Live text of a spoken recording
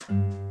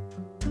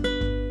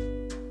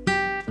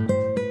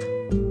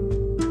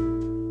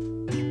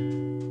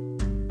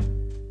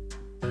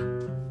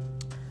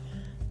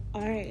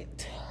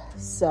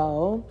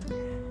So,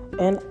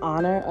 in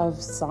honor of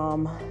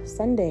Psalm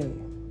Sunday,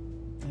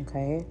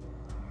 okay,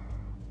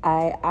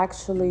 I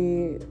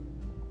actually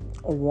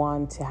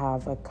want to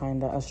have a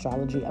kind of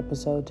astrology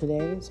episode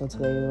today. So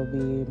today will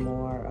be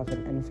more of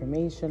an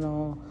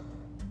informational,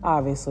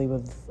 obviously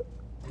with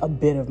a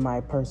bit of my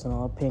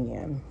personal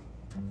opinion.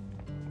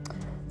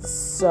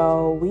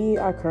 So we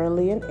are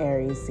currently in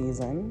Aries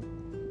season,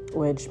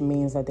 which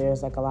means that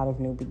there's like a lot of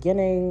new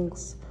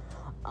beginnings.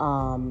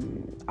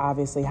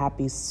 Obviously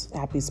happy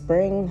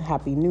spring,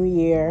 happy new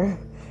year,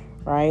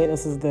 right?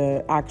 This is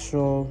the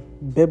actual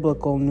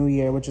biblical new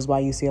year, which is why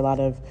you see a lot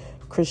of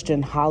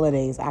Christian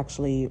holidays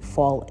actually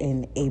fall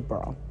in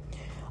April.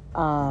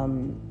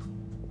 And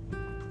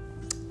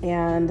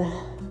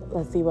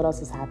let's see what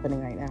else is happening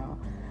right now.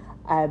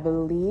 I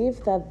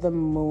believe that the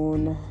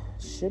moon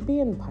should be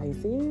in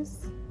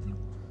Pisces.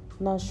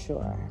 Not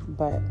sure,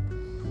 but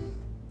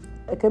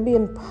it could be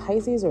in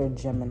Pisces or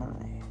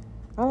Gemini.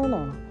 I don't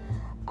know.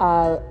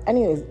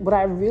 Anyways, what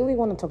I really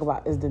want to talk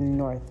about is the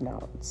north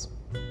nodes.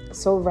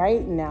 So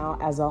right now,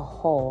 as a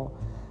whole,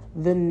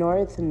 the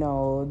north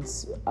node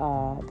is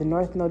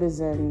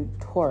in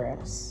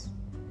Taurus,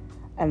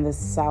 and the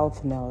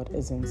south node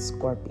is in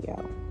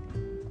Scorpio.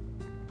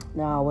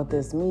 Now, what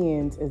this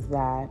means is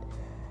that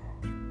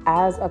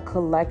as a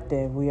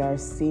collective, we are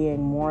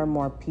seeing more and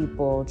more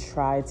people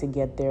try to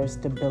get their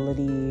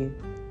stability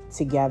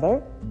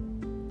together.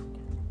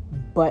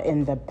 But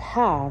in the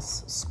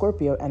past,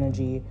 Scorpio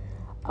energy,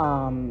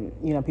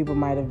 people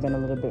might have been a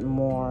little bit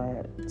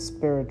more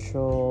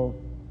spiritual,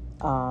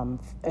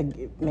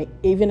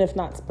 even if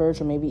not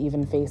spiritual, maybe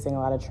even facing a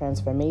lot of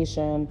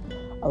transformation,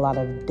 a lot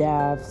of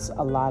deaths,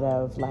 a lot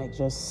of like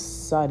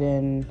just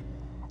sudden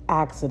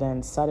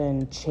accidents,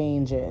 sudden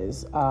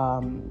changes.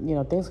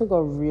 Things could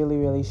go really,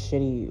 really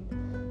shitty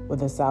with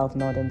the South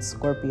Node in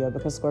Scorpio,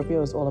 because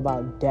Scorpio is all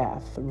about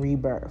death,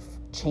 rebirth,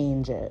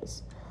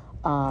 changes.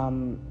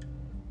 And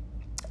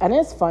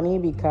it's funny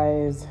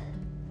because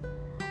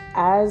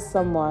as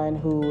someone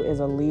who is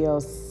a Leo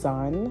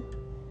sun,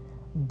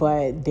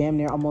 but damn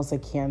near almost a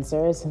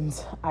Cancer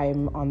since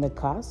I'm on the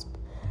cusp,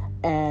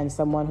 and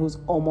someone who's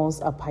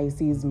almost a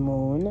Pisces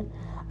moon,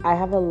 I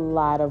have a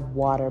lot of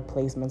water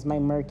placements. My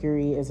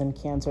Mercury is in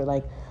Cancer.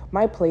 Like,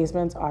 my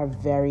placements are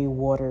very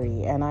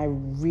watery, and I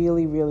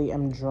really, really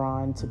am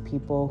drawn to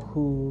people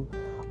who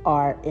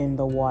are in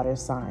the water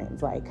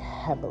signs, like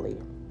heavily.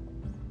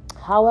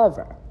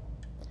 However,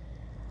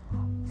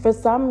 for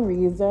some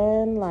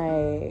reason,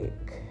 like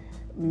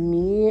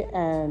me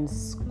and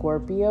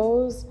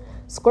Scorpio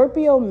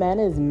men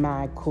is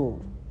mad cool.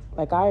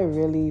 Like, I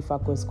really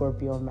fuck with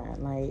Scorpio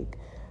men. Like,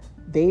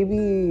 they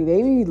be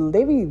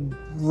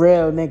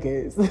real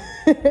niggas.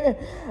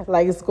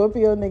 Like,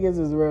 Scorpio niggas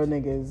is real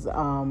niggas.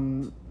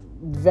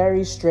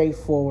 Very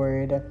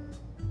straightforward,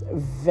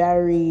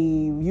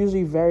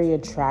 usually very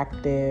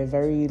attractive,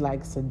 very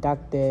like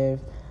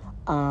seductive.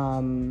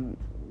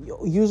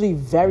 Usually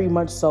very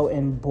much so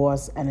in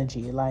boss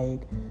energy.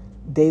 Like,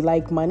 they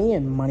like money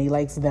and money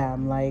likes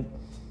them. Like,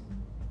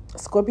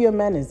 Scorpio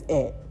men is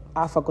it.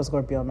 I fuck with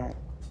Scorpio men.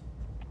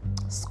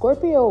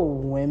 Scorpio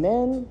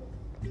women,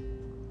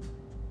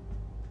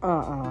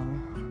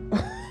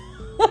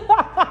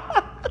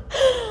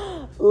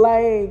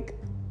 like,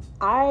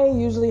 I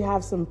usually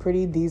have some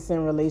pretty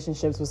decent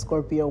relationships with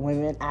Scorpio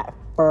women at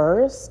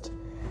first,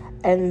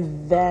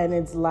 and then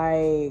it's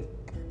like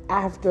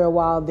after a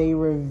while they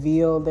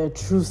reveal their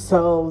true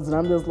selves, and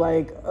I'm just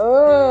like,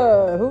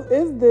 who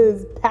is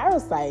this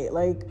parasite?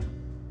 Like,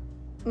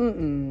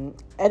 and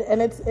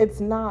it's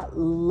not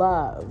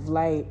love.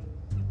 Like,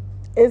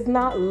 it's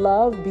not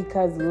love,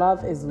 because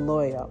love is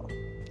loyal.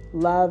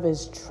 Love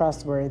is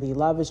trustworthy.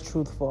 Love is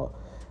truthful.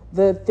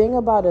 The thing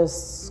about a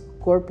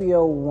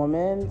Scorpio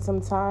woman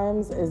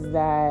sometimes is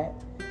that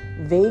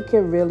they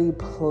can really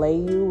play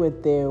you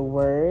with their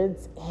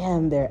words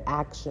and their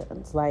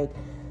actions. Like,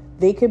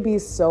 they could be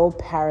so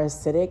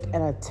parasitic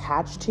and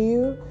attached to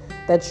you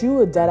that you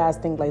would deadass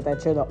think like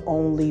that you're the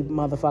only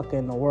motherfucker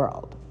in the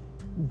world.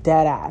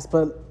 Deadass.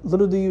 But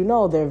little do you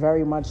know, they're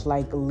very much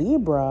like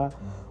Libra,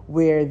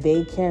 where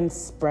they can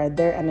spread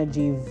their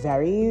energy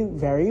very,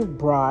 very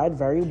broad,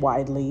 very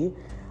widely.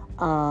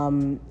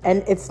 And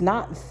it's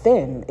not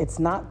thin. It's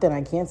not thin.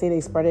 I can't say they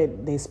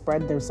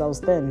spread themselves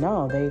thin.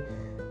 No, they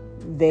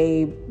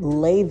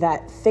lay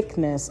that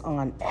thickness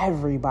on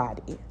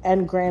everybody.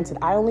 And granted,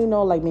 I only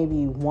know like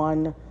maybe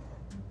one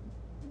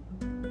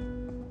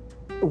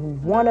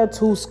or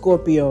two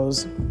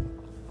Scorpios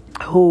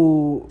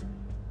who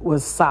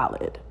was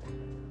solid.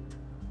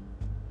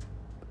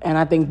 And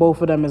I think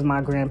both of them is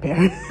my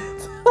grandparents.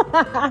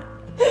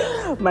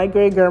 My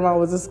great grandma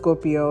was a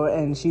Scorpio,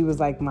 and she was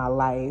like my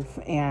life.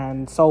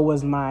 And so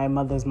was my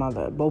mother's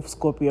mother. Both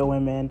Scorpio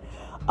women,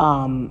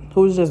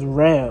 who was just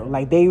real.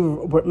 Like,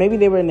 maybe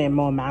they were in their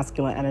more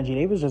masculine energy.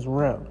 They was just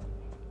real.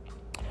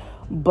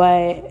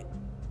 But,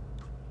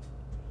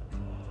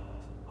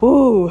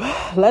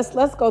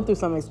 let's go through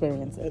some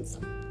experiences.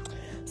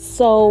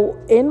 So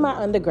in my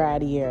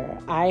undergrad year,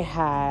 I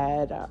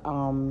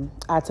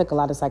took a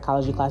lot of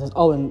psychology classes.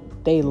 Oh, and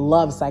they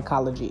love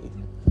psychology.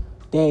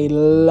 They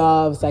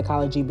love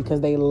psychology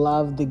because they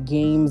love the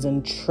games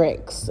and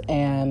tricks.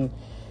 And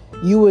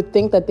you would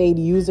think that they'd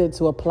use it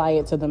to apply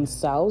it to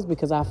themselves,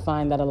 because I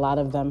find that a lot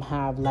of them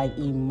have like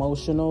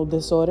emotional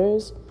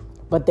disorders,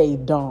 but they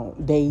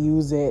don't. They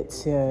use it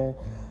to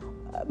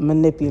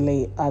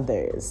manipulate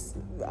others.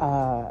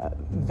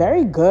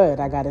 Very good,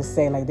 I gotta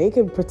say. Like, they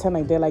can pretend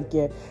like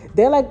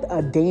they're like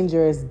a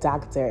dangerous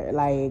doctor.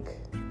 Like,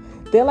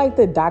 they're like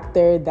the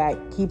doctor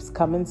that keeps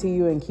coming to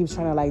you and keeps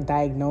trying to like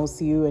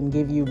diagnose you and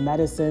give you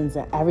medicines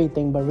and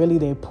everything, but really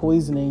they're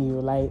poisoning you.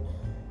 Like,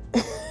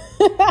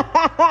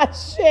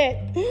 shit.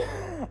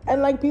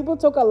 And like, people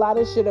talk a lot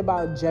of shit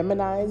about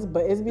Geminis,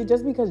 but it's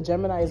just because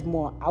Gemini is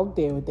more out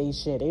there with they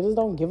shit. They just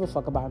don't give a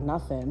fuck about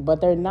nothing.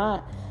 But they're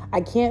not. I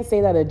can't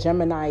say that a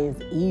Gemini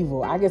is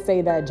evil. I can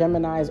say that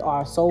Geminis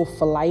are so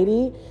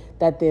flighty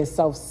that they're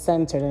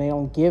self-centered and they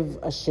don't give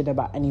a shit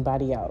about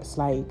anybody else.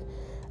 Like,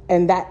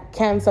 and that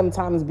can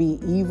sometimes be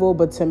evil,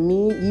 but to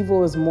me,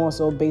 evil is more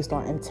so based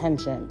on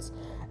intentions.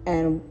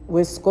 And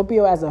with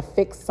Scorpio as a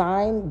fixed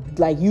sign,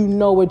 like, you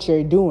know what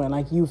you're doing.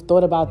 Like, you've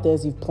thought about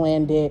this, you've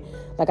planned it.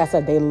 Like I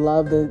said, they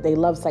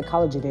love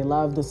psychology, they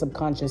love the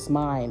subconscious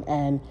mind,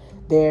 and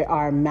they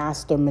are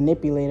master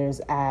manipulators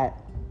at,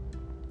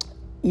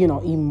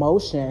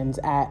 emotions,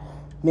 at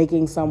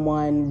making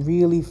someone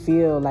really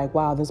feel like,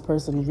 wow, this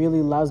person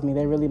really loves me.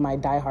 They're really my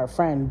diehard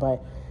friend.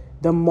 But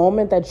the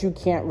moment that you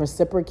can't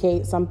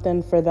reciprocate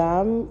something for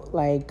them,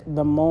 like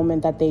the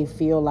moment that they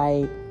feel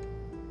like,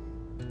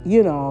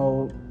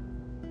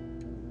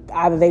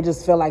 either they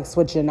just feel like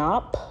switching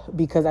up,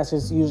 because that's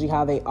just usually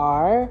how they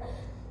are.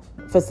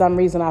 For some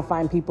reason, I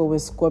find people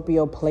with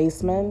Scorpio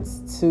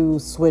placements to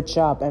switch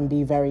up and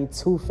be very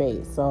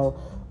two-faced. So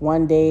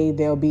one day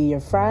they'll be your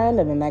friend,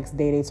 and the next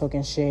day they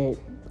talking shit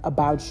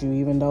about you,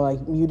 even though like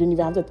you didn't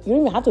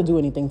even have to do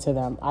anything to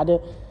them. I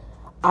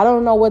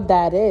don't know what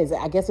that is.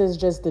 I guess it's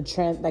just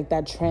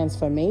that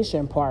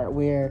transformation part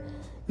where,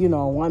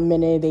 1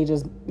 minute they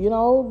just,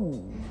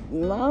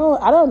 no,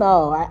 I don't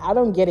know. I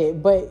don't get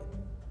it, but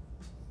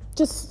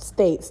just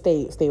stay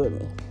with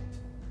me.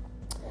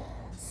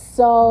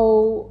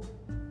 So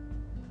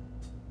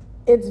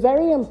it's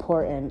very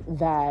important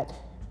that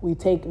we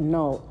take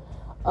note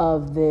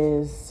of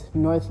this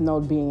North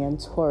Node being in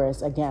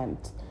Taurus, again,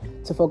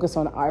 to focus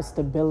on our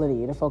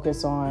stability, to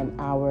focus on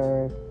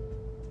our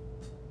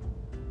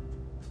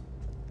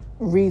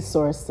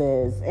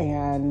resources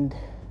and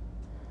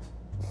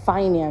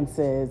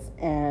finances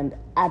and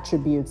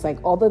attributes, like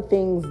all the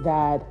things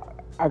that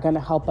are going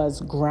to help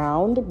us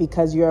ground,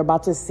 because you're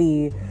about to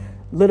see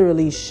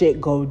literally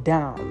shit go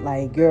down.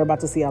 Like, you're about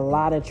to see a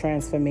lot of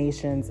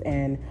transformations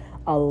in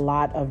a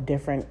lot of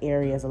different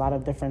areas. A lot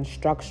of different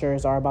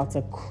structures are about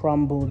to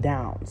crumble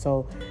down.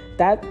 So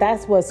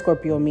that's what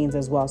Scorpio means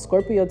as well.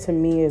 Scorpio to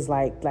me is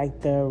like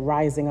the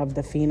rising of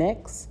the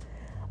phoenix,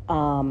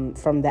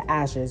 from the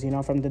ashes,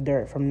 from the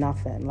dirt, from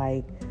nothing.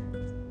 Like,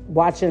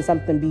 watching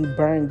something be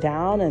burned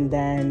down and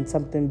then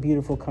something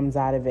beautiful comes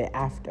out of it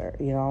after,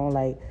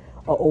 like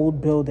an old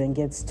building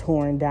gets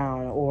torn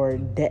down or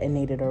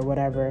detonated or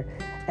whatever,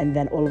 and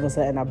then all of a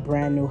sudden a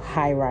brand new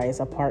high-rise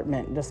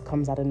apartment just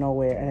comes out of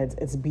nowhere, and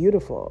it's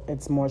beautiful.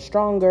 It's more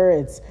stronger,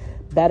 it's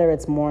better,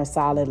 it's more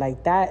solid.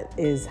 Like, that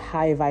is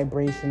high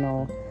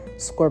vibrational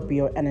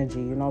Scorpio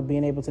energy,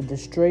 being able to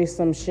destroy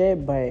some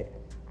shit, but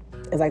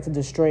it's like to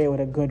destroy it with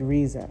a good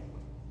reason.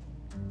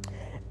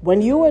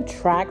 When you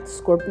attract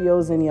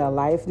Scorpios in your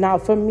life, now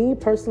for me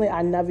personally,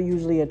 I never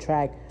usually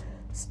attract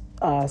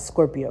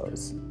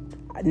Scorpios.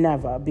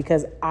 Never,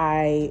 because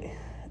and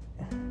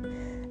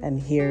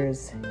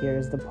here's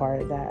the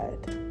part that,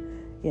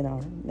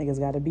 niggas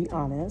gotta be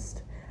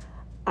honest.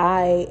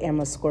 I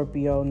am a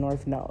Scorpio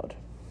North Node.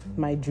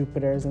 My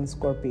Jupiter's in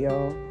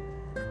Scorpio.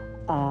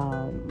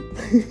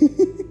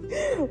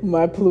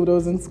 My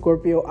Pluto's in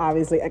Scorpio,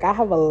 obviously. Like, I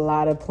have a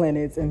lot of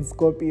planets in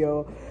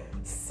Scorpio.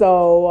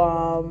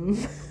 So,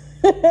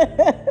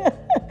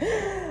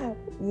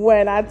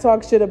 when I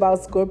talk shit about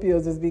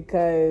Scorpios, is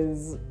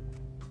because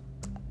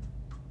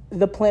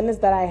the planets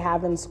that I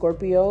have in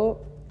Scorpio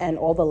and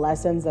all the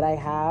lessons that I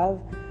have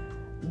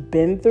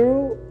been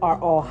through are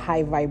all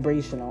high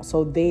vibrational.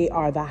 So they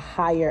are the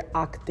higher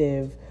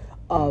octave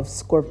of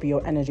Scorpio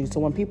energy. So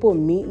when people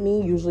meet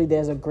me, usually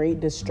there's a great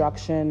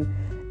destruction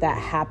that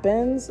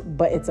happens,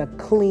 but it's a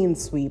clean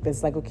sweep.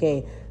 It's like,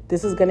 okay,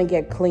 this is going to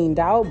get cleaned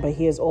out, but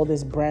here's all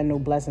this brand new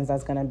blessings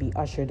that's going to be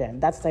ushered in.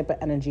 That's the type of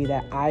energy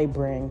that I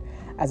bring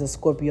as a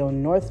Scorpio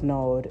North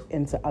Node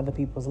into other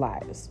people's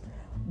lives.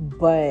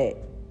 But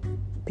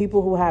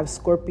people who have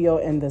Scorpio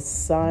in the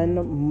sun,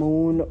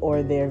 moon,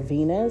 or their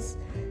Venus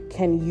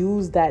can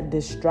use that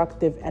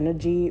destructive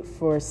energy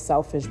for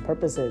selfish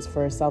purposes,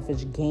 for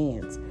selfish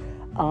gains.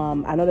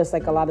 I notice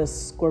like a lot of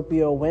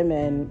Scorpio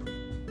women,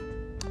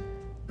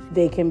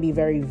 they can be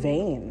very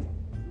vain,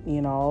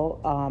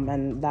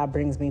 and that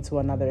brings me to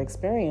another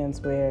experience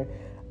where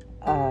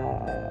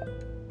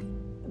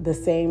the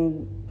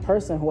same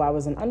person who I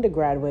was an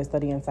undergrad with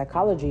studying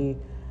psychology,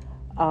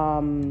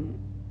 the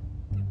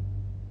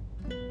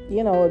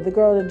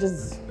girl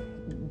just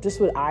just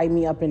would eye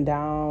me up and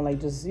down, like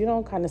just,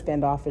 kind of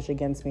standoffish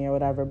against me or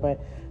whatever. But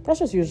that's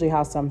just usually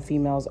how some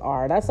females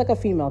are. That's like a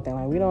female thing.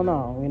 Like, we don't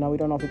know. We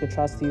don't know if we could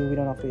trust you. We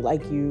don't know if we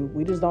like you.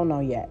 We just don't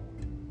know yet.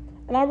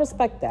 And I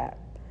respect that.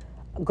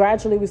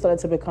 Gradually, we started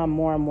to become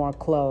more and more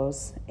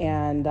close.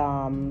 And,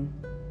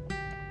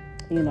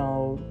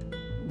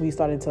 we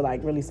started to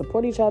like really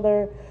support each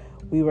other.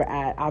 We were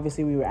at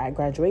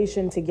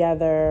graduation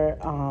together.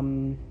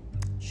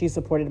 She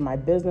supported my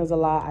business a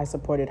lot. I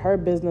supported her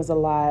business a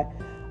lot.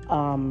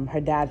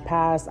 Her dad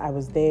passed. I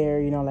was there,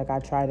 I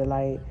tried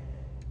to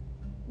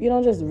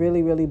just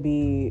really, really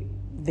be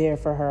there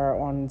for her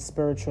on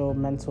spiritual,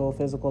 mental,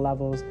 physical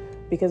levels,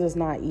 because it's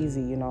not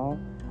easy,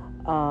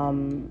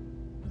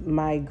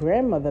 My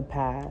grandmother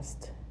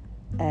passed,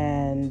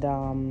 and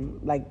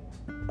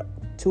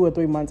 2 or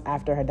 3 months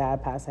after her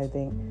dad passed, I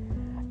think.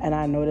 And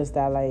I noticed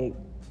that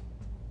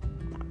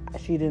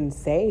she didn't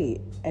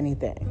say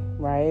anything,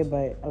 right?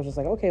 But I was just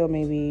like, okay, well,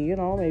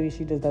 maybe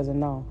she just doesn't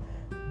know.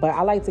 But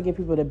I like to give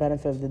people the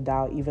benefit of the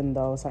doubt, even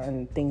though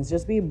certain things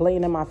just be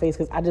blatant in my face,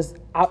 because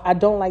I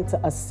don't like to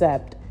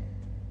accept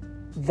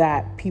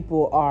that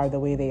people are the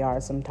way they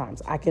are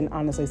sometimes. I can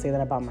honestly say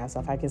that about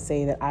myself. I can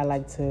say that I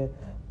like to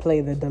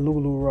play the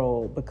Delulu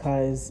role,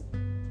 because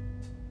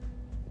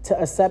to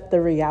accept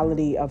the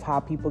reality of how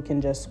people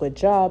can just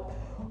switch up,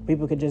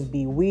 people could just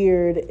be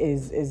weird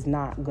is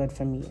not good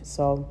for me.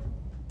 So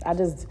I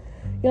just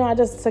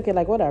took it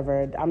like,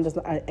 whatever. I'm just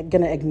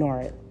gonna ignore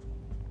it.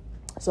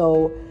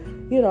 So,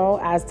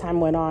 as time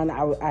went on,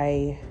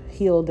 I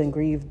healed and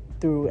grieved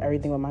through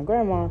everything with my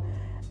grandma.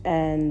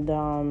 And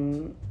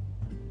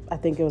I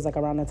think it was like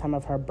around the time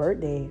of her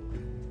birthday.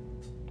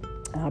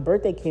 Her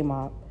birthday came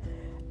up,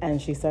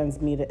 and she sends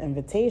me the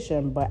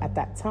invitation. But at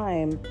that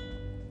time,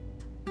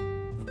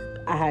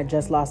 I had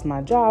just lost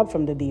my job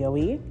from the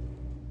DOE.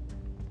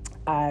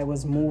 I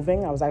was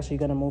moving. I was actually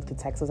going to move to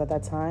Texas at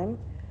that time.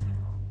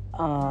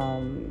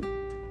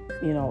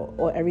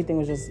 Everything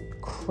was just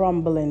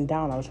crumbling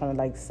down. I was trying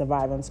to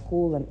survive in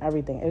school and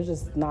everything. It was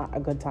just not a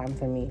good time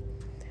for me.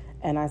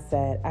 And I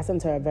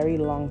sent her a very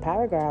long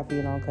paragraph,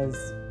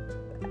 because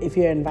if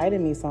you're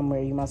inviting me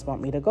somewhere, you must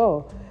want me to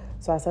go.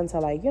 So I sent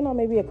her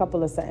maybe a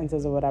couple of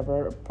sentences or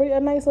whatever, a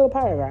nice little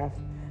paragraph,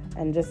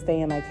 and just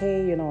saying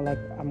hey,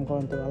 I'm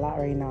going through a lot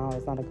right now.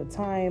 It's not a good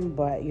time,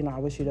 but I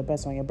wish you the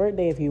best on your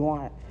birthday. If you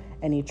want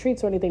any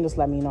treats or anything, just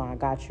let me know. I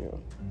got you.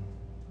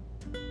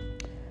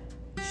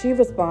 She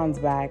responds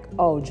back,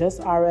 oh, just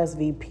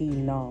RSVP,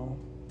 no.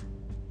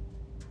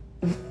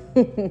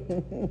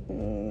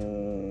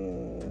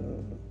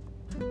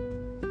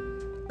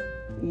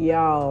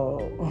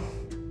 Yo.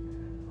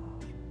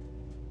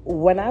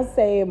 When I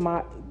say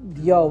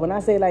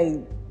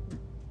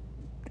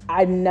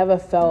I never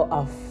felt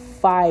a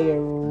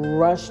fire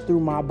rush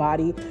through my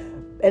body.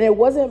 And it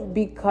wasn't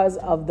because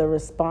of the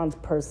response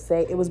per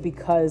se. It was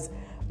because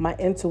my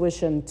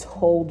intuition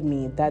told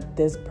me that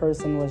this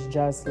person was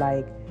just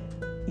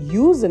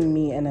using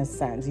me in a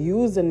sense,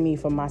 using me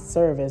for my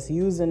service,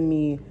 using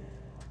me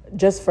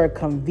just for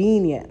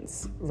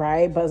convenience,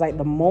 right? But it's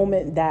the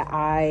moment that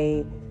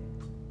I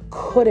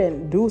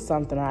couldn't do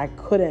something or I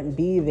couldn't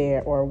be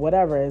there or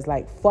whatever, it's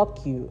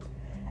fuck you.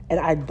 And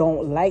I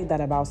don't like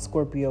that about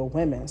Scorpio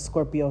women,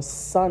 Scorpio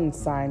sun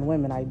sign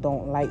women. I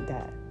don't like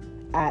that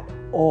at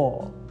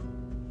all.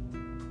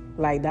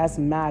 That's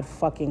mad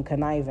fucking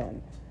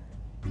conniving.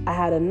 I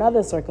had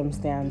another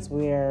circumstance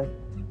where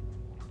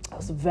I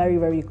was very,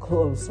 very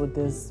close with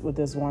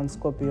this one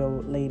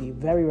Scorpio lady.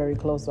 Very, very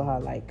close to her.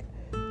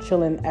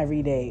 Chilling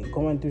every day,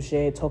 going through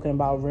shit, talking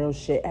about real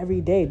shit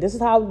every day. This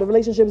is how the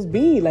relationships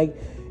be.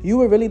 You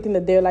would really think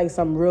that they're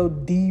some real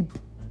deep,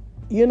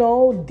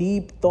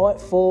 deep,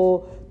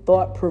 thoughtful,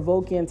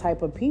 thought-provoking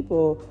type of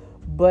people.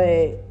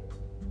 But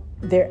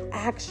their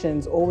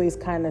actions always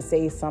kind of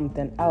say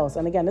something else.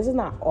 And again, this is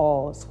not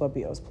all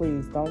Scorpios.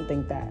 Please don't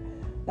think that.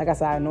 Like I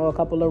said, I know a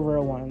couple of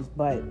real ones,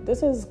 but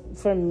this is,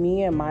 for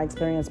me and my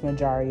experience,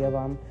 majority of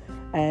them.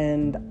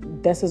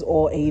 And this is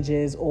all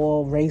ages,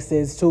 all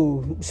races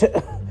too.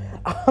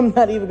 I'm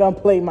not even going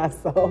to play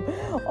myself.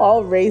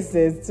 All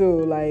races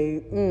too.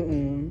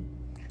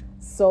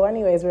 So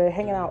anyways, we're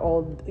hanging out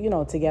all,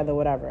 together,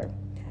 whatever.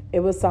 It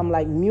was some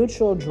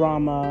mutual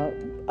drama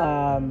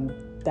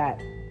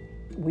that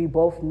we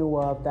both knew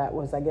of that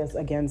was, I guess,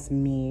 against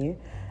me.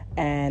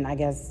 And I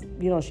guess,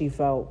 she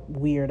felt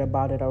weird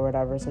about it or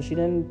whatever. So she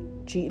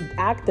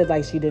acted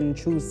like she didn't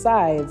choose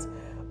sides.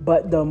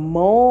 But the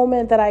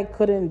moment that I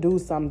couldn't do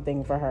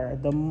something for her,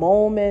 the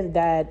moment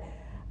that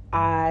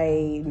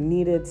I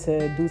needed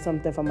to do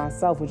something for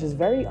myself, which is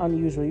very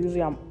unusual.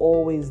 Usually I'm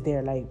always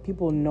there.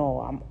 People know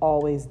I'm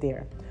always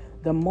there.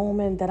 The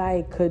moment that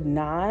I could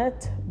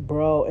not,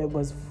 bro, it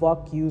was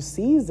fuck you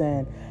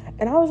season.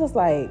 And I was just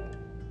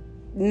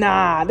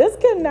nah, this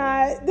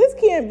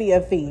can't be a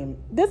theme.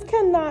 This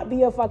cannot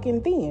be a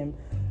fucking theme.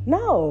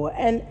 No.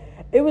 And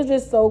it was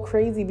just so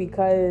crazy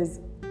because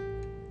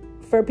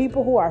for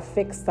people who are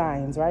fixed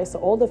signs, right? So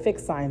all the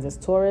fixed signs is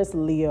Taurus,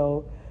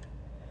 Leo,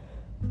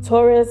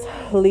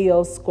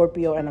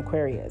 Scorpio, and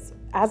Aquarius.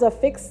 as a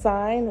fixed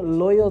sign,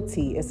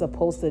 loyalty is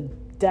supposed to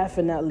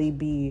definitely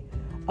be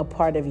a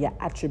part of your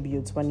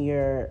attributes when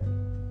you're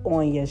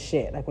on your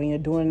shit. Like when you're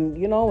doing,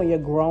 when you're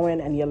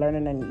growing and you're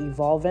learning and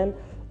evolving,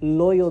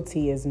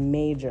 loyalty is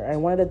major.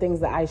 And one of the things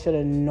that I should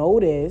have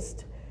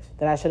noticed,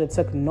 that I should have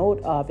took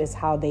note of, is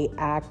how they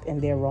act in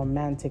their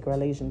romantic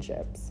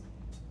relationships.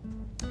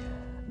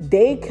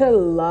 They could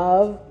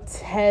love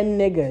 10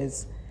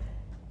 niggas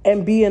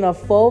and be in a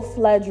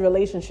full-fledged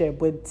relationship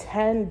with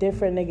 10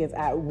 different niggas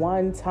at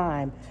one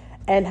time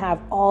and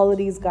have all of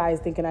these guys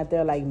thinking that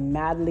they're like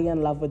madly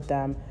in love with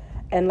them.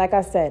 And like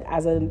I said,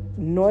 as a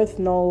North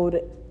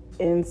Node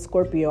in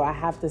Scorpio, I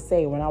have to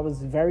say, when I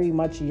was very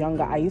much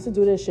younger, I used to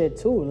do this shit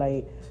too,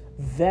 like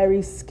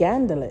very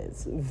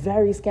scandalous.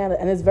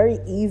 And it's very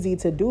easy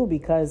to do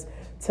because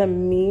to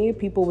me,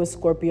 people with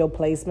Scorpio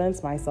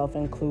placements, myself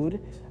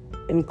included,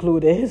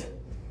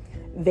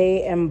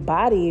 we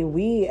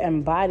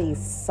embody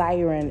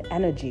siren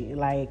energy,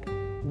 like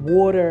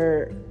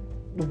water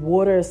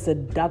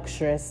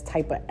seductress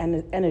type of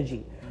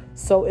energy.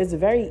 So it's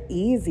very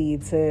easy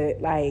to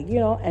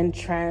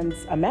entrance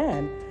a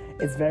man.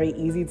 It's very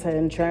easy to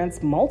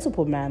entrance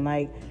multiple men.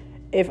 Like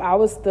if I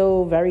was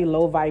still very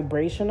low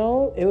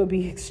vibrational, it would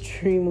be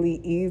extremely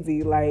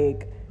easy,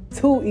 like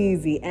too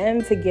easy,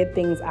 and to get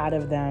things out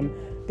of them,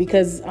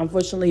 because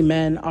unfortunately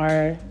men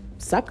are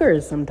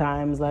suckers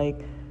sometimes. Like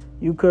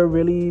you could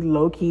really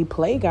low-key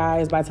play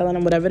guys by telling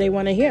them whatever they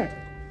want to hear.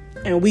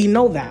 And we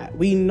know that.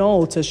 We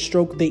know to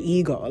stroke the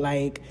ego.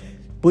 Like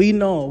we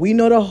know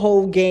the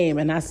whole game.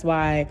 And that's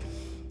why,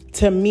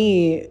 to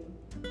me,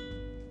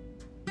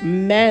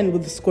 men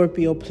with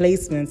Scorpio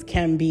placements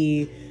can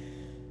be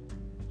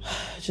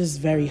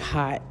just very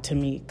hot to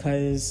me,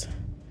 because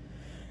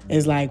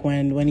it's like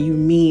when you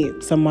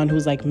meet someone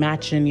who's like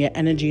matching your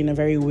energy in a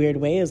very weird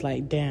way, it's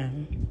like,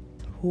 damn,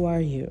 who are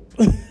you?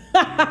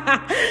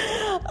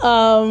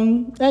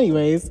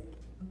 Anyways,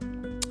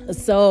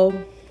 so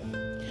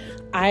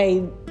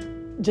I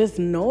just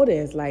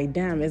noticed, like,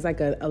 damn, it's like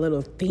a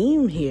little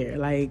theme here.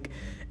 Like,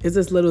 it's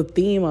this little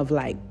theme of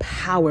like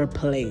power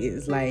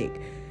plays,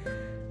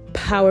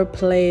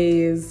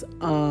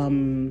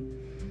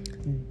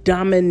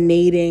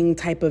 dominating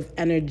type of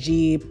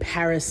energy,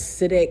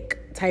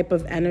 parasitic type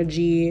of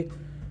energy,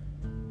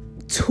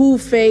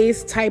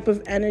 two-faced type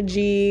of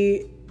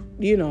energy,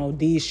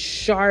 these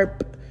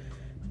sharp,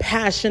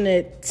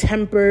 passionate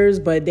tempers,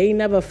 but they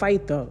never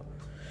fight though.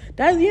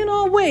 That,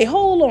 wait,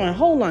 hold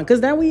on.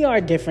 Because then we are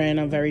different in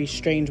a very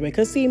strange way.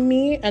 Because see,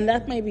 me, and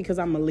that might be because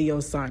I'm a Leo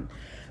sun.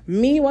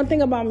 Me, one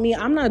thing about me,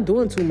 I'm not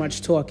doing too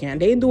much talking.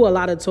 They do a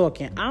lot of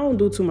talking. I don't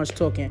do too much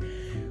talking.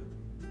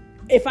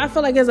 If I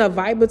feel like there's a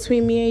vibe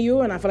between me and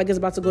you and I feel like it's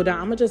about to go down,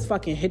 I'm going to just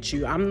fucking hit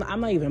you. I'm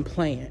not even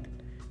playing.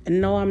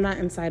 And no, I'm not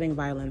inciting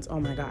violence. Oh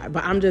my God.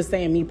 But I'm just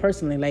saying, me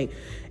personally, like,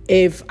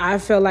 if I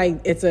feel like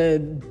it's a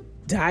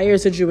dire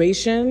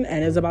situation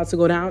and it's about to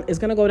go down, it's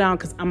going to go down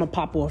because I'm going to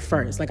pop off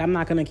first. Like, I'm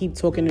not going to keep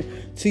talking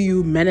to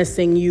you,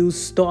 menacing you,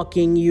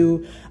 stalking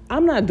you.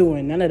 I'm not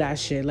doing none of that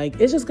shit. Like,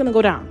 it's just going to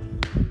go down.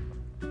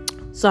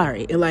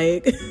 Sorry.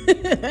 Like,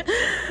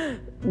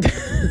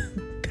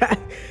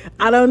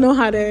 I don't know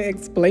how to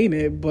explain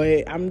it,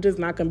 but I'm just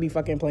not going to be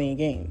fucking playing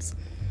games.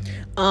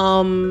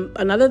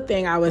 Another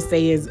thing I would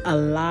say is a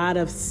lot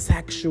of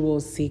sexual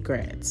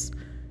secrets.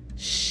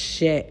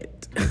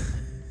 Shit.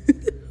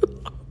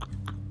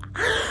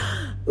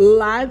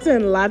 Lots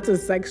and lots of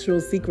sexual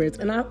secrets.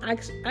 And I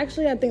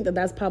think that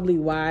that's probably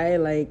why,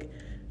 like,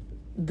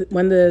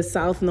 when the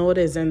South Node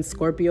is in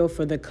Scorpio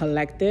for the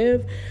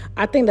collective,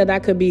 I think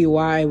that could be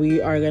why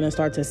we are going to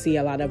start to see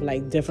a lot of,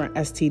 like, different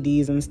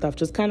STDs and stuff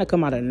just kind of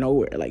come out of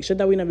nowhere. Like, shit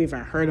that we never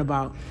even heard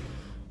about.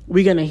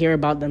 We're going to hear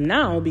about them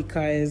now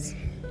because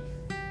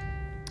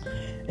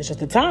it's just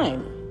the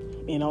time.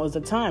 It's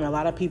the time. A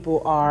lot of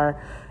people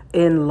are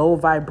in low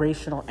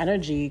vibrational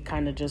energy,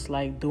 kind of just,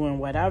 like, doing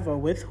whatever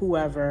with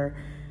whoever.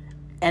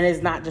 And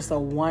it's not just a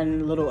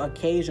one little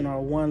occasion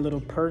or one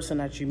little person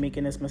that you're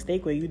making this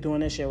mistake with. You're doing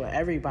this shit with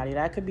everybody.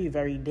 That could be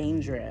very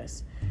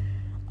dangerous.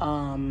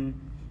 When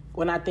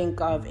I think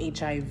of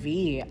HIV,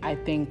 I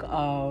think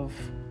of,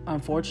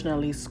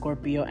 unfortunately,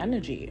 Scorpio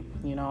energy.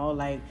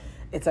 Like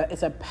it's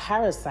a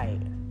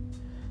parasite.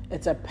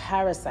 It's a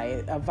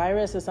parasite. A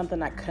virus is something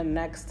that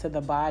connects to the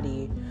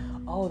body.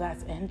 Oh,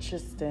 that's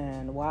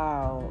interesting.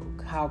 Wow.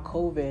 How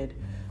COVID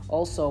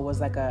also was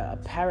like a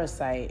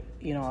parasite,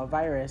 a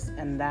virus,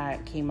 and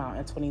that came out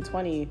in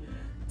 2020.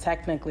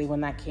 Technically, when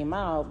that came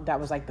out, that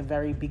was like the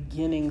very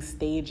beginning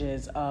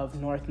stages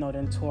of North Node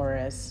and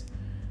Taurus.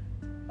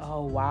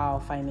 Oh, wow,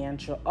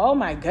 financial. Oh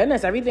my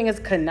goodness, everything is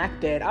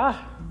connected.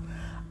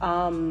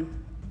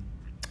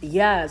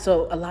 Yeah,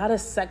 so a lot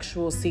of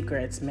sexual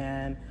secrets,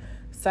 man.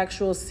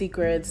 Sexual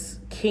secrets,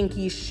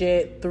 kinky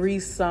shit,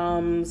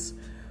 threesomes,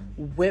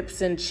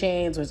 whips and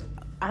chains, which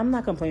I'm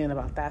not complaining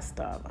about that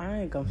stuff.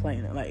 I ain't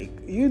complaining. Like,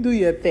 you do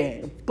your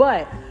thing.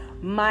 But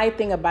my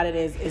thing about it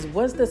is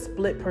what's the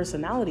split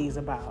personalities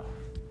about?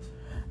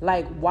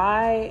 Like,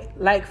 why?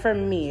 Like, for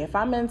me, if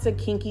I'm into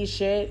kinky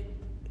shit,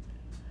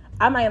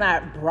 I might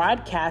not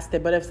broadcast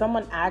it, but if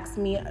someone asks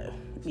me,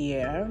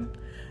 yeah.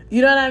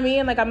 You know what I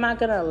mean? Like, I'm not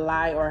gonna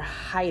lie or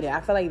hide it.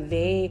 I feel like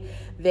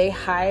they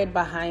hide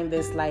behind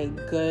this, like,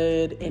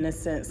 good,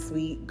 innocent,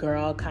 sweet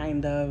girl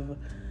kind of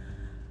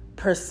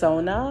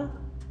persona,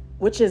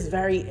 which is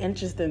very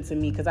interesting to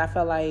me because I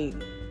feel like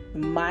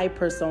my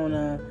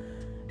persona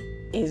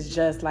is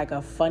just like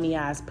a funny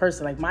ass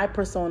person. Like, my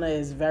persona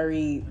is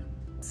very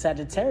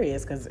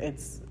Sagittarius because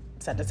it's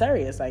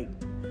Sagittarius. Like,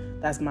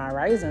 that's my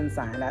rising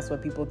sign. That's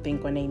what people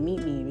think when they meet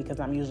me because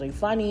I'm usually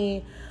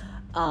funny,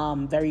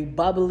 very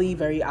bubbly,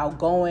 very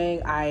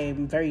outgoing.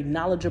 I'm very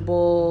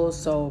knowledgeable.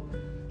 So,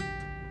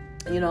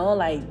 you know,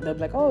 like, they'll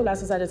be like, oh,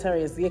 that's a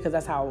Sagittarius. Yeah, because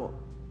that's how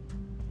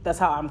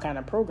I'm kind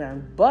of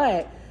programmed.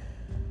 But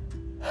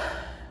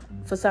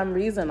for some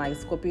reason, like,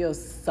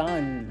 Scorpio's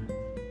sun,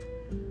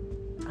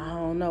 I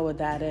don't know what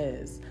that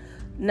is.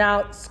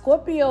 Now,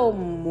 Scorpio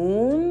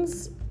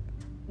moons,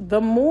 the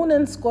moon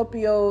in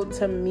Scorpio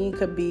to me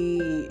could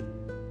be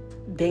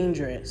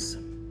dangerous.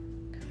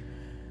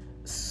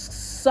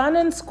 Sun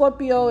in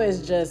Scorpio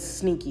is just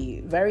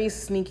sneaky, very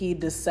sneaky,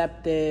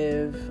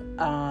 deceptive,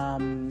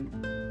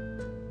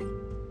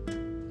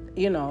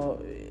 you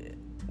know,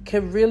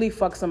 could really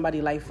fuck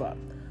somebody's life up.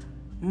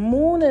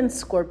 Moon in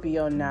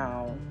Scorpio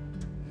now,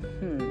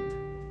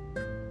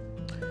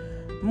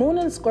 Moon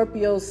in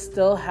Scorpio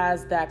still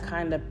has that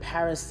kind of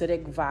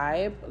parasitic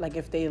vibe. Like,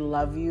 if they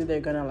love you, they're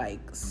gonna, like,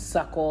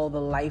 suck all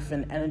the life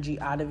and energy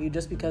out of you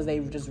just because they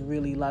just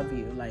really love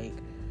you. Like,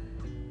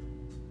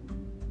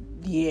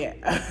 yeah.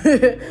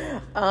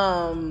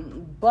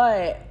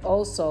 But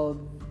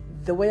also,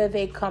 the way that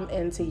they come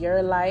into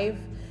your life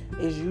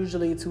is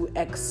usually to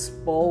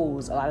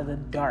expose a lot of the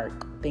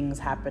dark things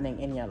happening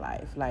in your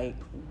life. Like,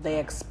 they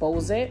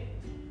expose it.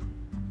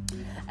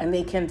 And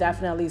they can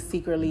definitely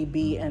secretly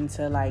be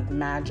into, like,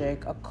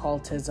 magic,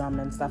 occultism,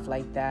 and stuff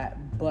like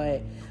that.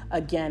 But,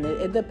 again,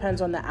 it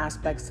depends on the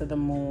aspects to the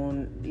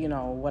moon, you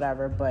know,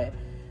 whatever. But,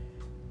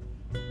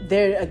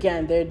 they're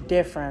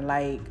different.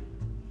 Like,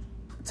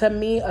 to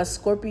me, a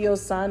Scorpio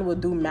sun will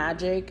do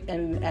magic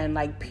and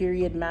like,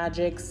 period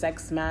magic,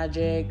 sex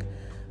magic,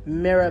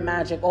 mirror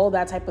magic, all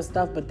that type of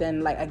stuff. But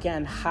then, like,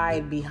 again,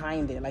 hide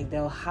behind it. Like,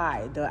 they'll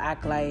hide. They'll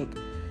act like,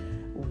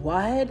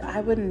 what? I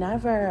would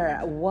never.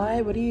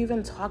 What are you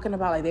even talking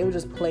about? Like, they would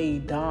just play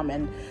dumb,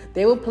 and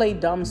they would play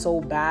dumb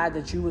so bad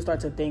that you would start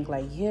to think,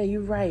 like, yeah,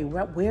 you're right.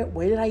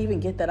 Where did I even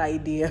get that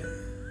idea?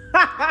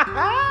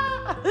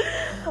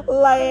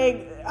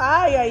 Like,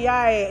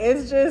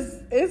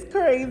 it's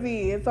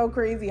crazy. It's so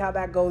crazy how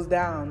that goes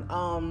down.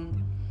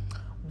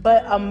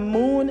 But a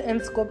moon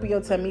in Scorpio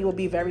to me will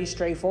be very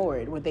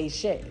straightforward with they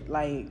shit.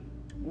 Like,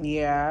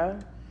 yeah,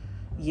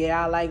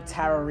 I like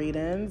tarot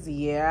readings.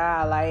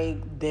 Yeah, I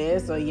like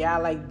this, or yeah, I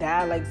like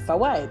that. Like, so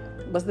what?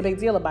 What's the big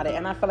deal about it?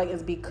 And I feel like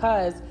it's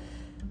because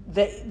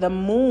the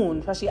moon,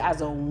 especially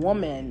as a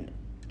woman,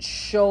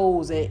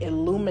 shows, it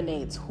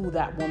illuminates who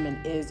that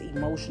woman is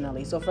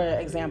emotionally. So, for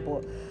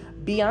example,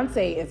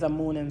 Beyonce is a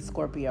moon in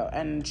Scorpio,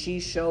 and she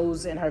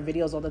shows in her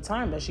videos all the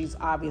time that she's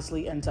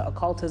obviously into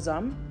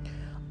occultism.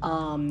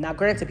 Now,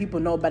 granted,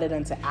 people know better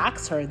than to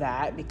ask her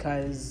that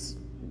because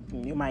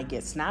you might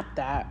get snapped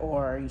at,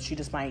 or she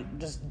just might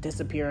just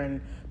disappear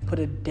and put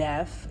a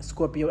death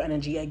Scorpio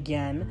energy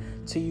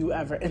again to you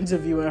ever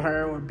interviewing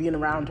her or being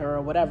around her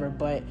or whatever.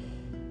 But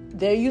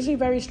they're usually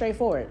very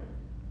straightforward.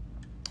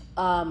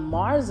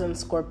 Mars in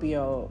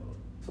Scorpio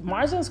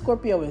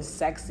is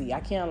sexy. I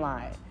can't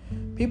lie.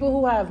 People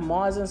who have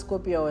Mars in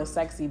Scorpio is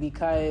sexy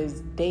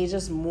because they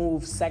just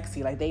move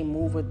sexy. Like, they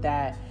move with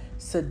that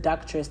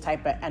seductress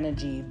type of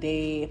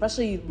energy.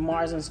 Especially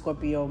Mars and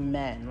Scorpio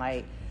men,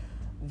 like,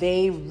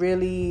 they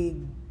really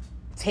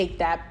take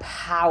that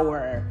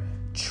power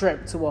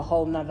trip to a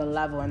whole nother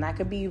level. And that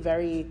could be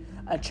very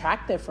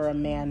attractive for a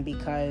man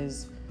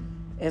because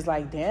it's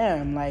like,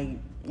 damn, like,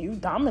 you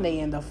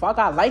dominating the fuck.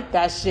 I like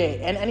that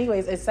shit. And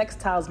anyways, it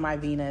sextiles my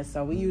Venus.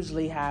 So we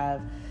usually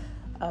have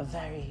a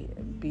very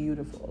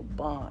beautiful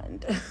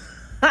bond.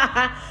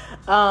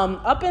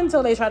 Up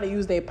until they try to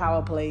use their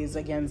power plays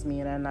against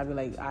me. And then I'd be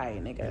like, all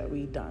right, nigga,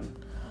 we done.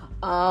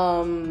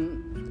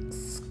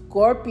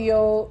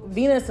 Scorpio,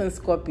 Venus and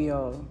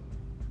Scorpio.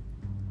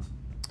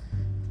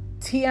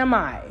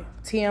 TMI.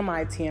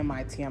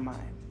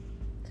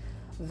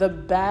 The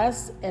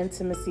best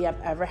intimacy I've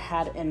ever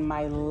had in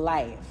my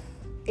life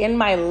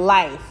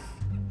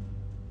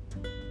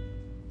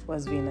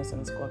was Venus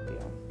and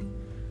Scorpio.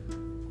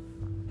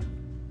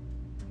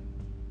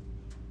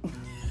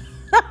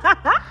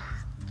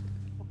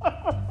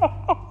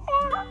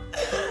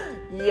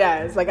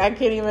 Yes, like, I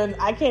can't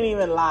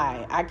even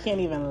lie. I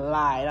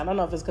don't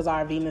know if it's because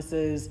our Venus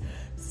is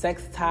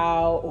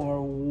sextile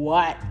or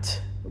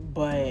what,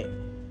 but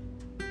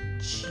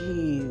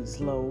jeez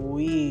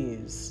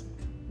Louise,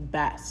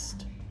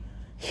 best,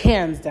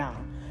 hands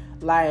down.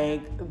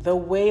 Like, the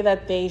way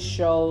that they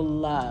show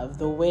love,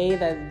 the way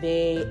that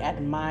they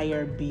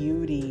admire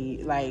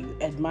beauty, like,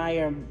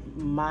 admire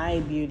my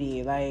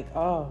beauty, like,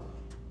 oh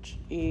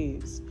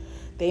jeez.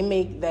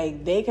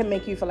 They can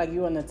make you feel like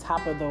you're on the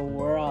top of the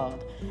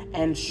world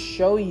and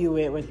show you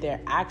it with their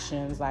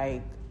actions.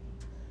 Like,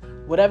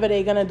 whatever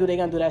they're gonna do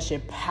that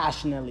shit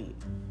passionately.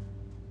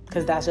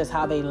 Because that's just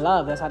how they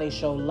love. That's how they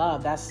show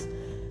love. That's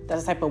the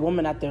type of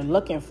woman that they're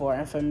looking for.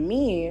 And for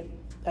me,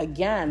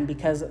 again,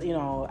 because,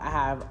 I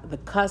have the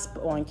cusp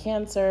on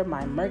Cancer,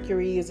 my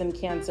Mercury is in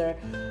Cancer,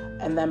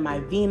 and then my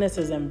Venus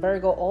is in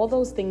Virgo. All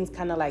those things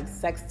kind of like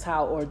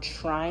sextile or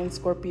trine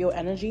Scorpio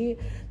energy.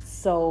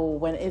 So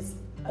when it's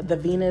the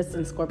Venus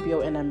in Scorpio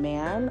in a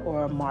man,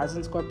 or Mars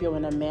in Scorpio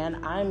in a man,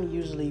 I'm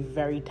usually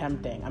very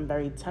tempting. I'm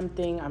very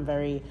tempting. I'm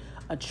very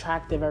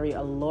attractive, very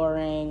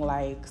alluring.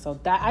 So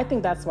that, I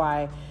think that's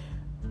why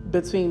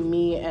between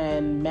me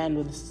and men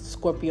with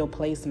Scorpio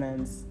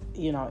placements,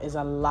 is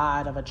a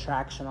lot of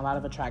attraction.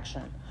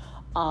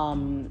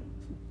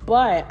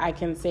 But I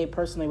can say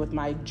personally with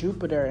my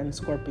Jupiter in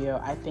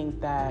Scorpio, I think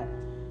that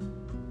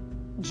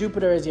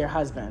Jupiter is your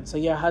husband. So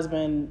your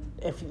husband,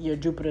 if your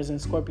Jupiter's in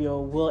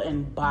Scorpio, will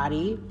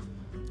embody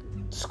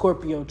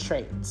Scorpio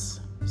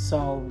traits.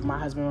 So my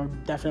husband will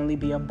definitely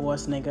be a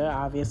boss nigga,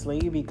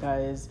 obviously,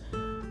 because,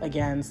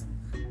 again,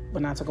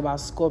 when I talk about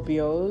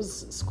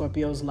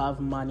Scorpios love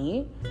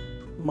money.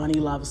 Money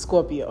loves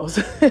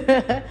Scorpios.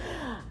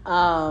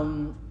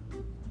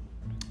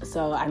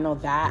 So I know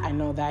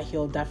that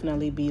he'll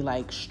definitely be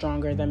like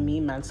stronger than me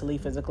mentally,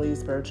 physically,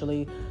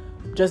 spiritually,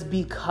 just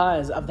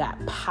because of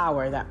that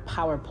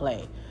power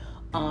play.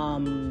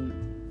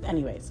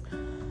 Anyways,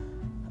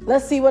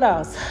 let's see what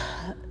else.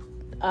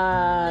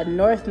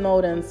 North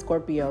Node in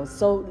Scorpio.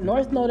 So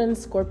North Node in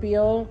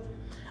Scorpio,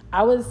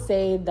 I would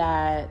say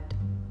that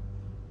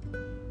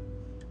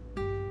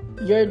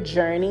your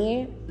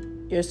journey,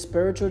 your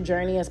spiritual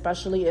journey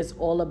especially, is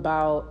all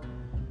about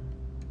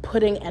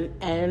putting an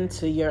end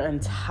to your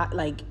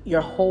entire,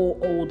 your whole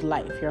old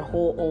life. Your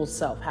whole old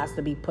self has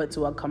to be put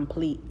to a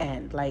complete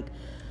end.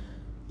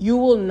 You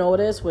will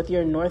notice with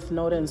your North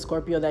Node in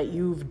Scorpio that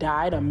you've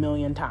died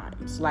 1,000,000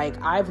 times.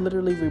 I've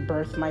literally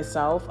rebirthed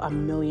myself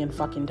 1,000,000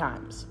 fucking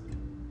times.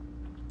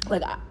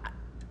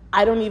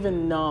 I don't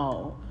even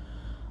know.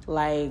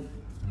 I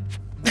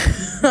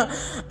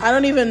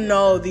don't even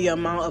know the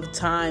amount of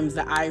times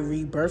that I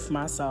rebirthed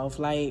myself.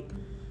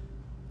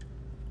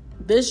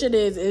 This shit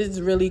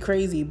is really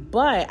crazy.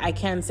 But I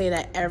can say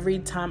that every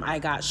time I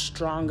got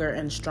stronger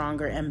and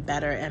stronger and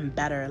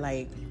better,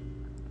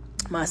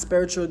 my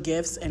spiritual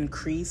gifts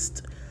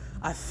increased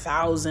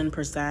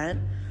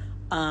 1,000%.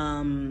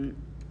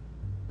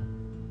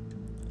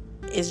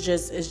 It's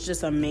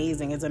just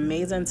amazing. It's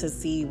amazing to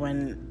see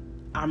when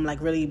I'm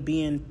really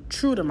being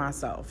true to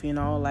myself, when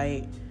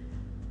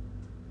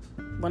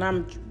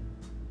I'm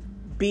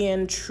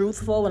being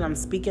truthful, when I'm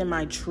speaking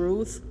my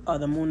truth. Oh,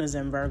 the moon is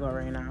in Virgo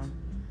right now.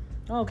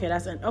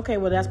 Okay,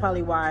 well, that's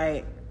probably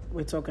why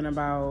we're talking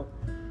about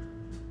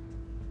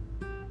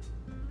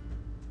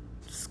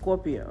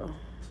Scorpio.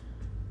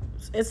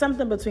 It's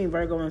something between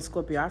Virgo and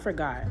Scorpio. I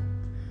forgot.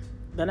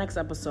 The next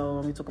episode,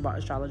 when we talk about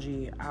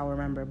astrology, I'll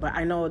remember. But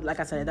I know, like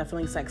I said, it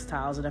definitely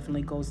sextiles. It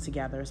definitely goes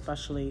together,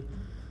 especially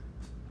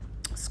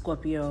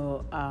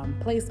Scorpio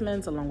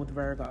placements along with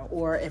Virgo,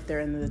 or if they're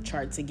in the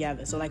chart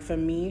together. So, for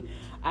me,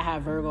 I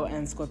have Virgo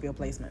and Scorpio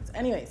placements.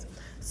 Anyways,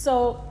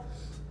 so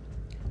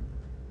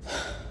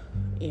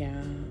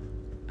yeah,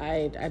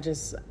 I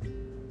just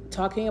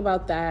talking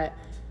about that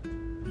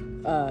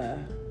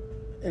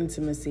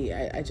intimacy.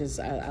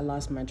 I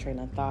lost my train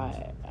of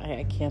thought.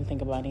 I can't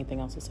think about anything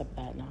else except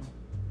that now.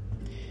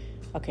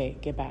 Okay,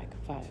 get back.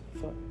 5,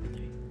 4,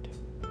 3, 2.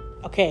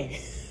 Okay.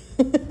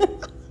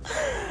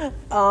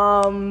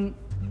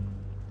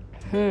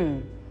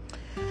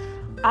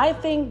 I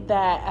think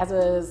that as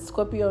a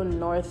Scorpio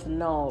North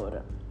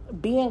Node,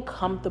 being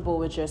comfortable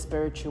with your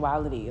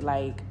spirituality,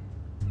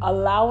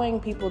 allowing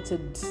people to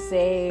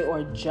say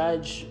or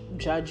judge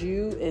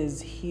you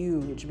is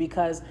huge,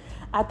 because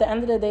at the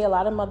end of the day, a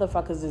lot of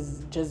motherfuckers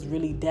is just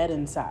really dead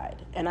inside.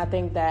 And I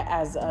think that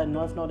as a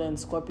North Node in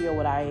Scorpio,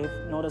 what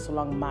I've noticed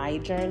along my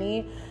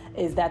journey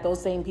is that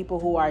those same people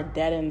who are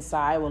dead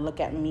inside will look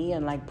at me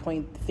and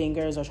point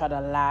fingers or try to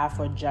laugh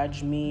or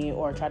judge me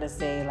or try to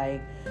say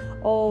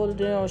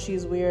oh,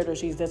 she's weird or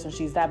she's this or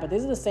she's that. But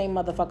these are the same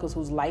motherfuckers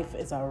whose life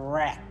is a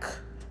wreck.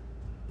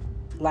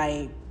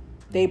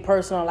 Their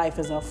personal life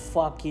is a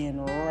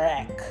fucking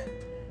wreck.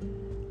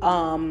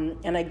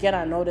 And again,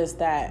 I noticed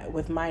that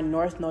with my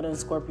North Node in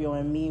Scorpio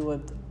and me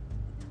with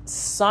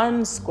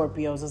Sun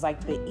Scorpios, it's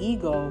the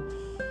ego.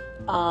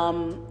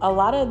 A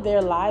lot of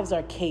their lives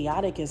are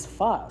chaotic as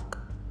fuck.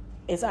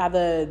 It's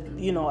either,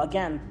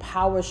 again,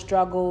 power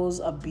struggles,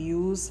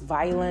 abuse,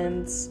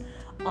 violence,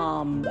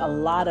 a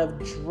lot of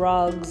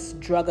drugs,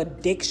 drug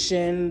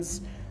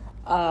addictions,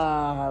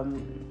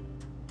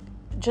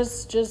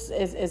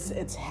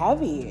 it's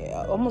heavy,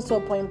 almost to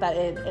a point that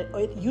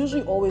it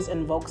usually always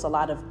invokes a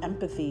lot of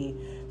empathy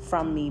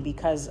from me,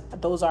 because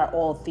those are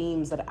all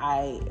themes that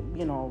I,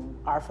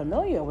 are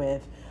familiar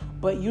with.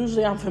 But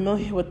usually I'm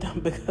familiar with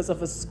them because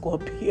of a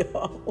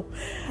Scorpio.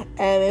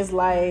 And it's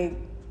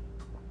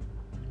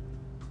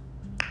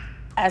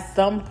at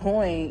some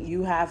point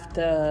you have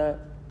to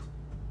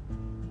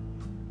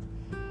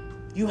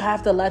you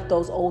have to let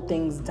those old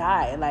things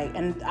die.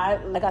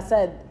 Like I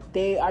said,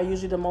 they are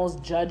usually the most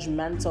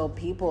judgmental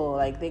people.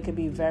 Like, they could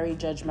be very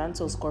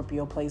judgmental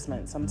Scorpio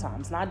placements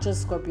sometimes. Not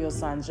just Scorpio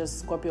suns, just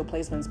Scorpio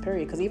placements,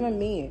 period. Because even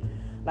me,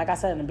 like I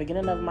said, in the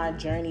beginning of my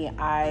journey,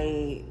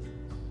 I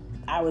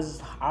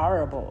was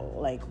horrible,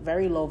 like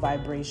very low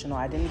vibrational.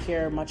 I didn't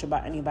care much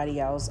about anybody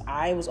else.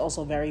 I was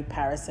also very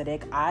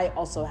parasitic. I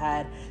also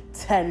had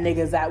 10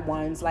 niggas at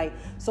once. Like,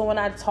 so when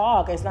I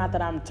talk, it's not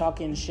that I'm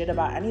talking shit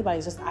about anybody.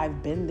 It's just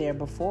I've been there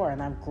before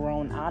and I've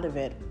grown out of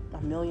it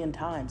a million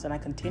times. And I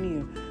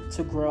continue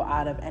to grow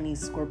out of any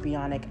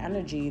scorpionic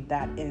energy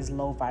that is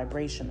low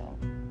vibrational.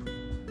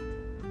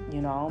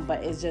 You know,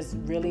 but it's just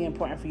really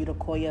important for you to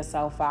call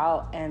yourself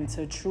out and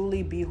to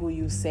truly be who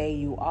you say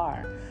you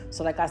are.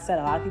 So like I said,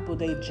 a lot of people,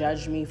 they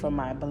judge me for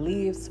my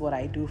beliefs, what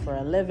I do for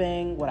a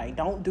living, what I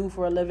don't do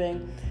for a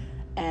living,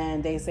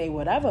 and they say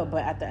whatever.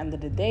 But at the end of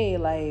the day,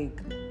 like,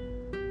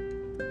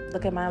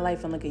 look at my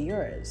life and look at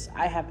yours.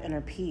 I have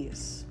inner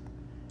peace.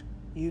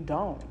 You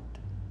don't.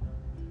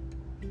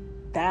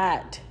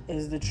 That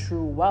is the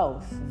true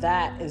wealth.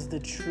 That is the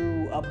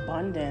true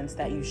abundance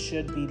that you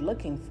should be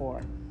looking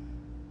for.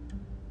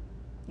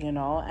 You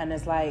know, and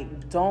it's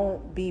like,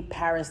 don't be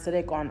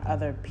parasitic on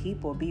other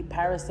people. Be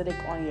parasitic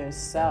on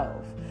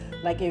yourself.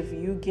 Like, if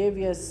you give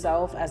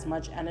yourself as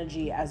much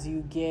energy as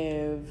you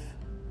give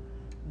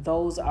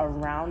those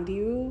around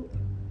you,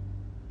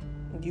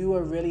 you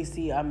will really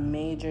see a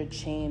major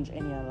change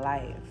in your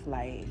life.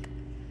 Like,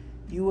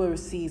 you will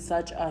see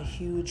such a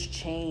huge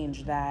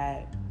change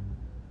that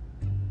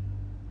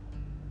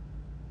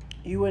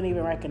you wouldn't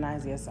even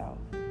recognize yourself.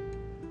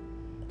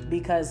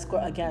 Because,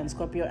 again,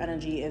 Scorpio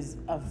energy is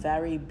a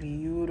very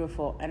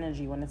beautiful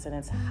energy when it's in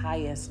its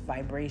highest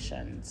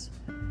vibrations.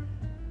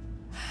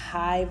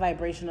 High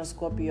vibrational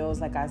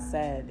Scorpios, like I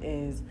said,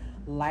 is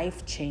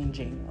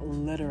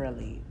life-changing,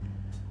 literally.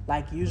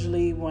 Like,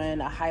 usually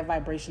when a high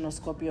vibrational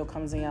Scorpio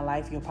comes in your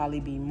life, you'll probably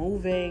be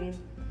moving.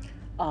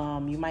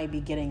 You might be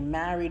getting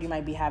married. You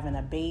might be having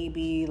a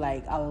baby.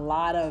 Like, a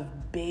lot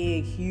of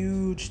big,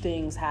 huge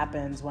things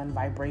happens when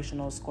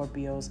vibrational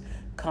Scorpios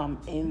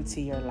come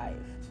into your life.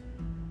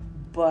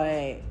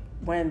 But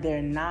when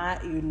they're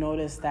not, you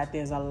notice that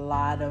there's a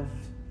lot of,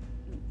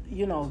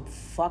 you know,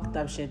 fucked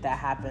up shit that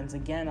happens.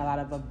 Again, a lot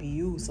of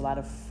abuse, a lot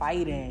of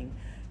fighting,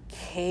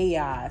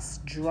 chaos,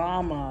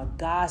 drama,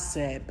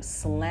 gossip,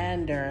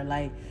 slander.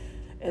 Like,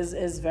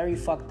 is very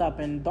fucked up.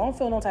 And don't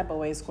feel no type of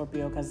way,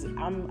 Scorpio, because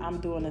I'm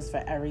doing this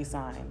for every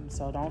sign.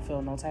 So don't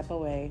feel no type of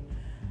way.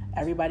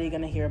 Everybody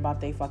gonna hear about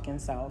they fucking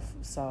self.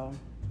 So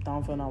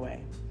don't feel no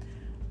way.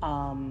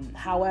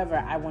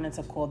 However, I wanted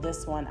to call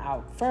this one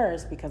out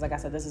first because, like I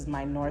said, this is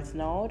my North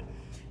Node.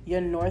 Your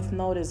North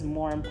Node is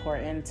more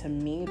important to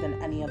me than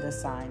any other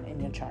sign in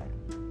your chart.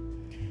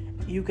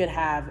 You could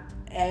have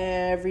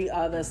every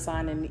other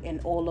sign in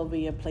all over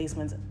your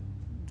placements.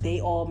 They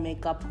all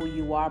make up who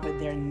you are, but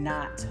they're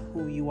not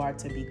who you are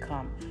to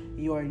become.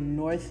 Your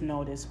North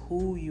Node is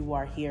who you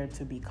are here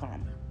to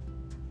become.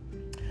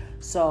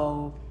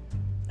 So,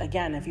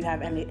 again, if you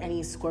have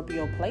any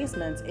Scorpio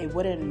placements, it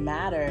wouldn't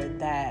matter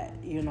that,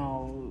 you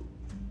know,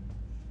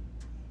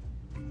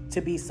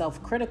 to be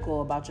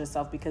self-critical about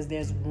yourself, because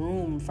there's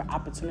room for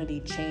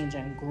opportunity, change,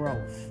 and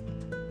growth.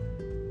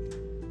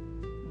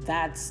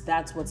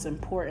 That's what's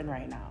important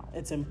right now.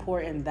 It's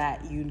important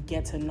that you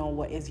get to know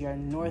what is your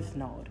North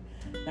Node.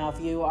 Now,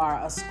 if you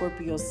are a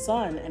Scorpio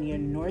sun and your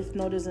North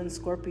Node is in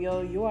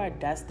Scorpio, you are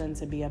destined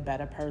to be a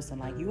better person.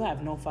 Like, you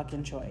have no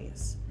fucking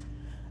choice.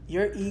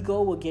 Your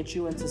ego will get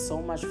you into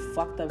so much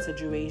fucked up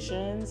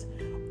situations,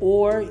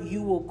 or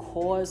you will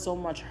cause so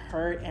much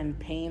hurt and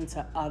pain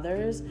to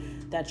others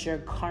that your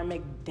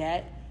karmic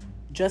debt,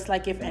 just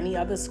like if any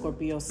other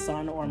Scorpio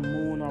sun or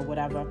moon or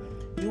whatever,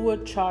 you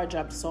will charge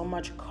up so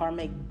much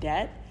karmic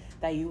debt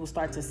that you will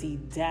start to see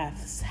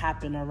deaths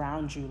happen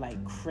around you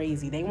like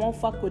crazy. They won't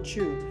fuck with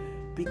you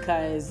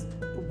because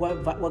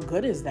what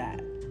good is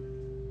that?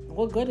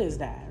 What good is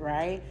that,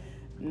 right?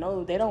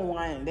 No, they don't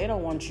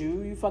want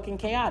you. You fucking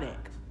chaotic.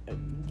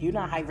 You're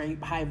not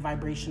high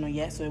vibrational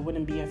yet, so it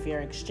wouldn't be a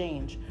fair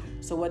exchange.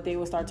 So what they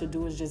will start to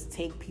do is just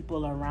take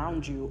people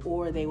around you,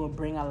 or they will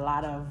bring a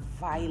lot of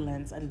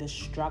violence and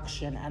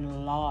destruction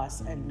and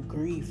loss and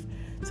grief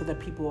to the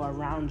people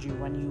around you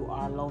when you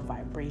are low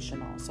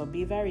vibrational. So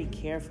be very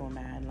careful,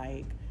 man.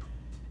 Like,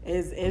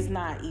 it's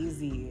not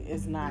easy.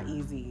 It's not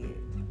easy.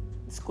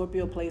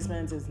 Scorpio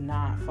placements is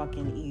not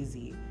fucking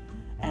easy.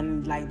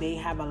 And like, they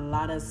have a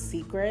lot of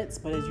secrets,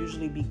 but it's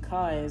usually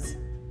because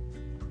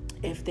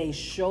if they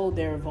show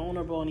their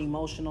vulnerable and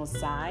emotional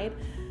side,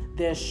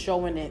 they're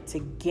showing it to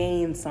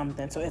gain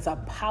something. So it's a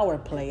power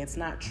play. It's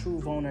not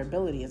true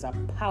vulnerability. It's a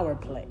power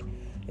play.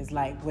 It's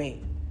like,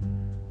 wait,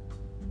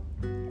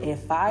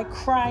 if I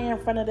cry in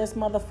front of this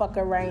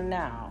motherfucker right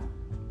now,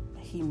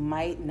 he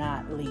might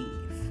not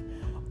leave.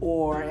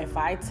 Or if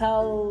I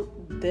tell,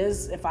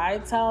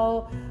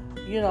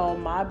 you know,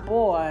 my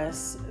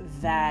boss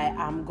that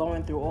I'm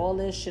going through all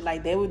this shit,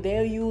 like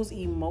they'll use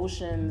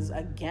emotions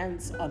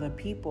against other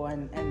people,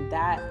 and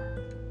that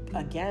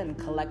again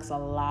collects a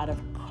lot of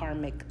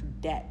karmic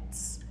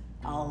debts.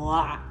 A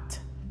lot.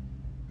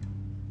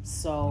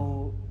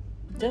 So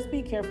just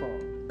be careful.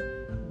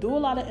 Do a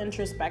lot of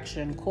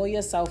introspection. Call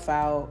yourself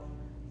out.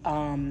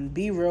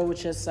 Be real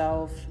with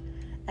yourself.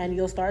 And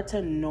you'll start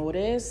to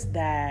notice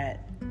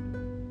that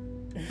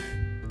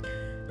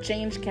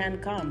change can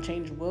come.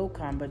 Change will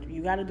come. But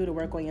you got to do the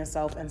work on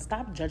yourself and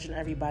stop judging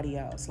everybody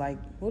else. Like,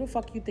 who the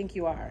fuck you think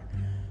you are?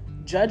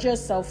 Judge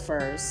yourself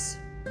first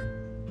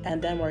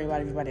and then worry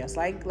about everybody else.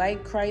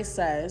 Like Christ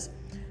says,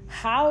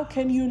 how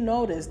can you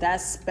notice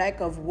that speck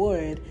of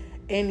wood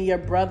in your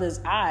brother's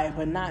eye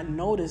but not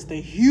notice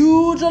the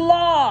huge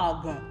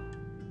log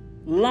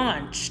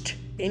launched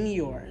in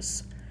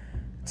yours?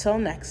 Till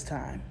next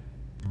time.